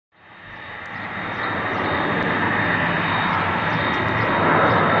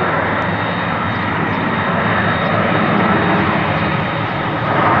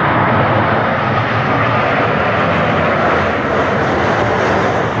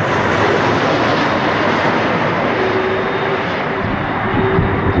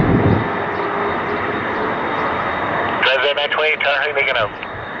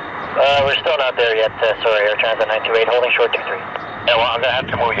not there yet, sorry, Air Transit 928, holding short 23. Yeah, well, I'm going to have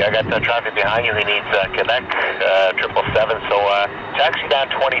to move you. I got traffic behind you. He needs Quebec, 777, so taxi down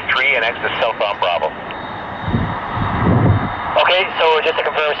 23 and exit southbound Bravo. Okay, so just to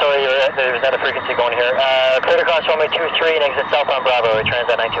confirm, sorry, there's another frequency going here. Clear to cross runway 23 and exit southbound Bravo, Air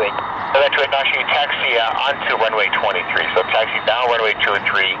Transit 928. That's right, now you taxi onto runway 23, so taxi down runway 23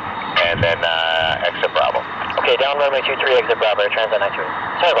 and then exit Bravo. Okay, down runway 23, exit Bravo, Air Transit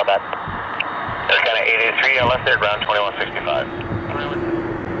 928. Sorry about that. Air Canada 883, left there, ground 2165.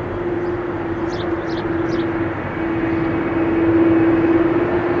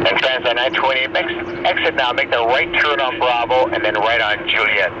 And Transit 928, exit now, make the right turn on Bravo and then right on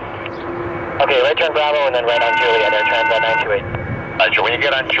Juliet. Okay, right turn Bravo and then right on Juliet, Air Transit 928. Roger, when you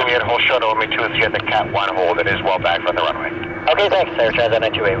get on Juliet, hold short over me 23 at the Cat 1 hold. It is well back from the runway. Okay, thanks, Air Transit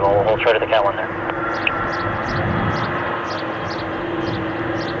 928. We'll hold short at the Cat 1 there.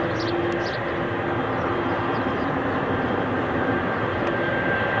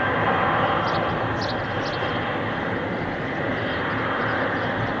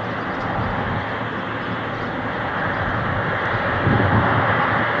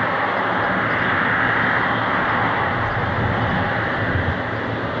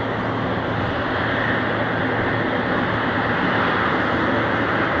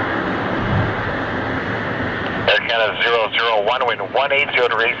 Canada 001, wind 180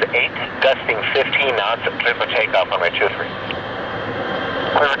 degrees 8, gusting 15 knots, clear for takeoff on my 23.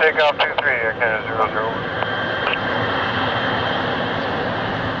 Clear for takeoff 23, Air Canada 001.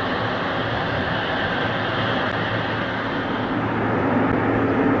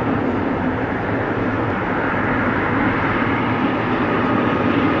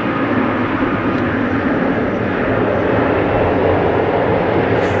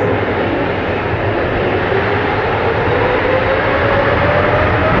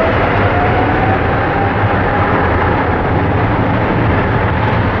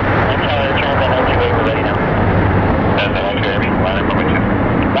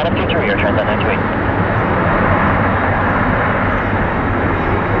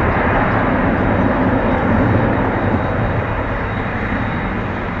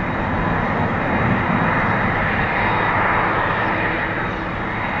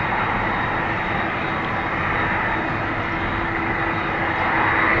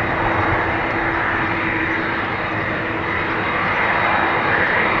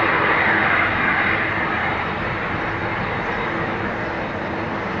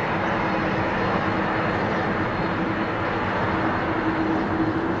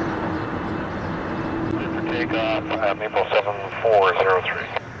 Maple 7403.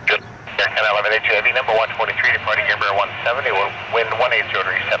 Good. Air Canada 1182 Heavy, number 123, departing Embraer 170, wind 180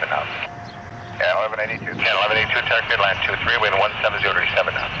 degrees 7 knots. Yeah, 1182. Canada 1182, target land 23, wind 170 degrees 7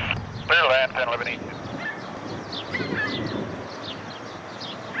 knots. Clear land, 10 1182.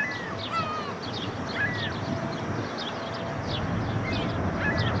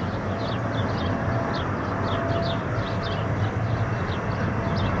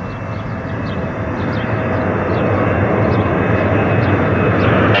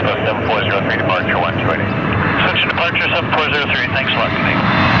 Departure 7403, thanks a lot.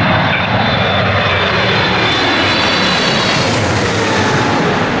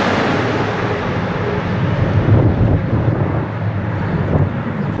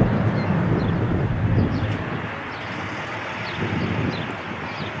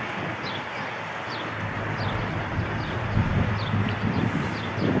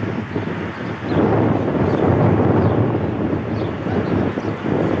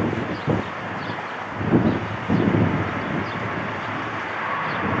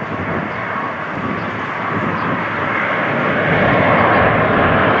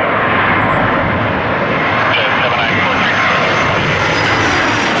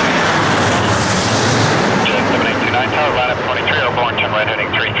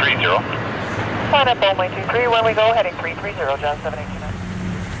 Line up only 23, when we go, heading 330, John 789.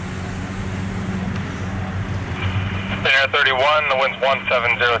 Air 31, the wind's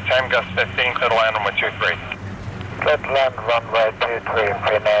 170, gust 15, clear to land runway 23. Clear to land runway 23,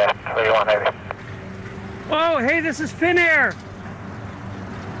 Finnair 31 Heavy. Oh, hey, this is Finnair.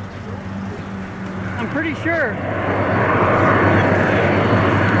 I'm pretty sure.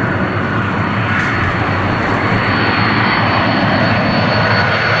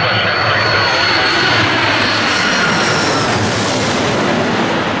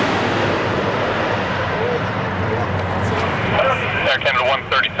 Air Canada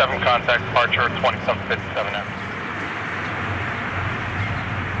 137, contact departure 2757 now.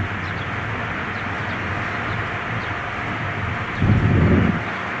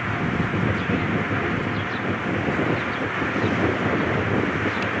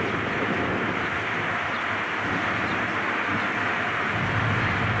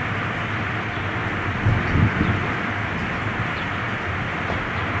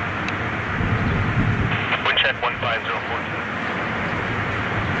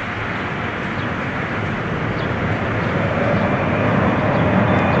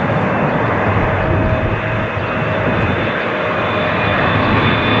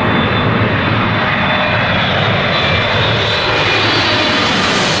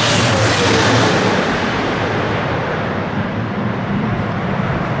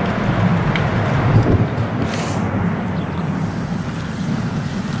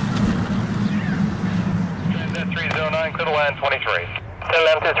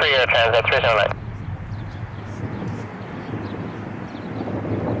 1123, Air Canada, 379.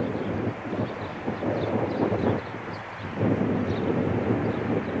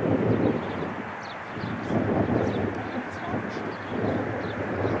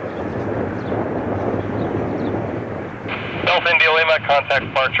 Delta India Lima, contact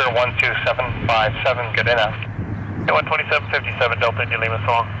departure 12757, good enough. 12757, Delta India Lima,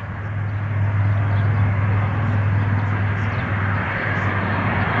 so long.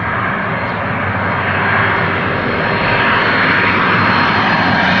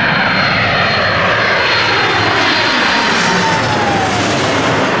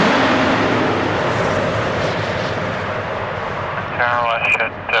 Carolina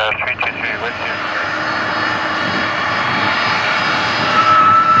at 323 with you.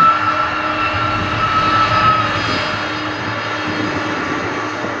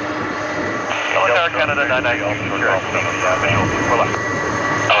 Canada 992,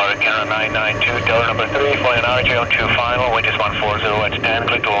 Canada 992, Delta number 3, flying RJ on 2 final, wind is 140 at 10,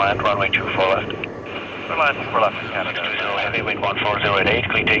 click to land, runway 24 left. Land 24 left, Canada. 620 heavy, wind 140 at 8,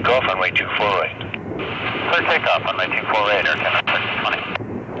 clean takeoff, runway 24 right. Clear takeoff, runway 24 right, Air Canada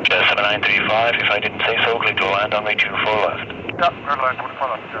 20. 7935, if I didn't say so, click to land, runway 24 left. Yep, clear land 24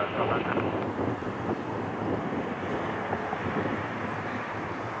 left,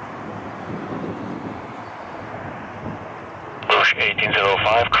 Bush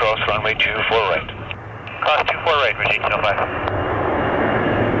 1805, cross runway 24 right. Cross 24 right, Ridge 1805.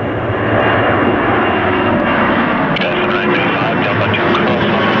 7935, Delta 2, cross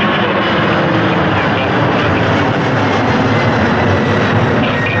runway 24 left.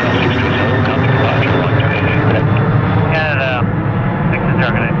 Canada 620, copy departure 1288. Canada 6 is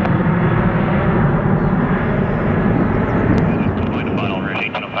targeting. Going to final, Ridge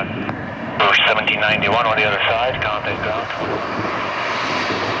 1805. Bush 1791 on the other side, contact ground.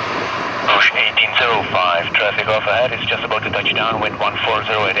 Bush 1805, traffic off ahead, it's just about to touch down, wind 140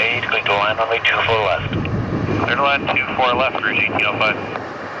 at 8, clear to land runway 24 left. Clear to land 24 left, Ridge 1805.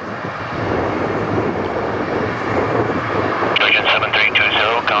 Georgian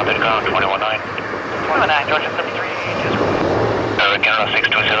 7320, contact ground 219. 219, Georgia 73, just Canada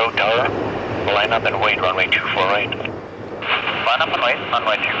 620, tower, line up and wait, runway 24 right. Line up and wait,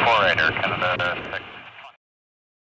 runway 24 right, Air Canada 6.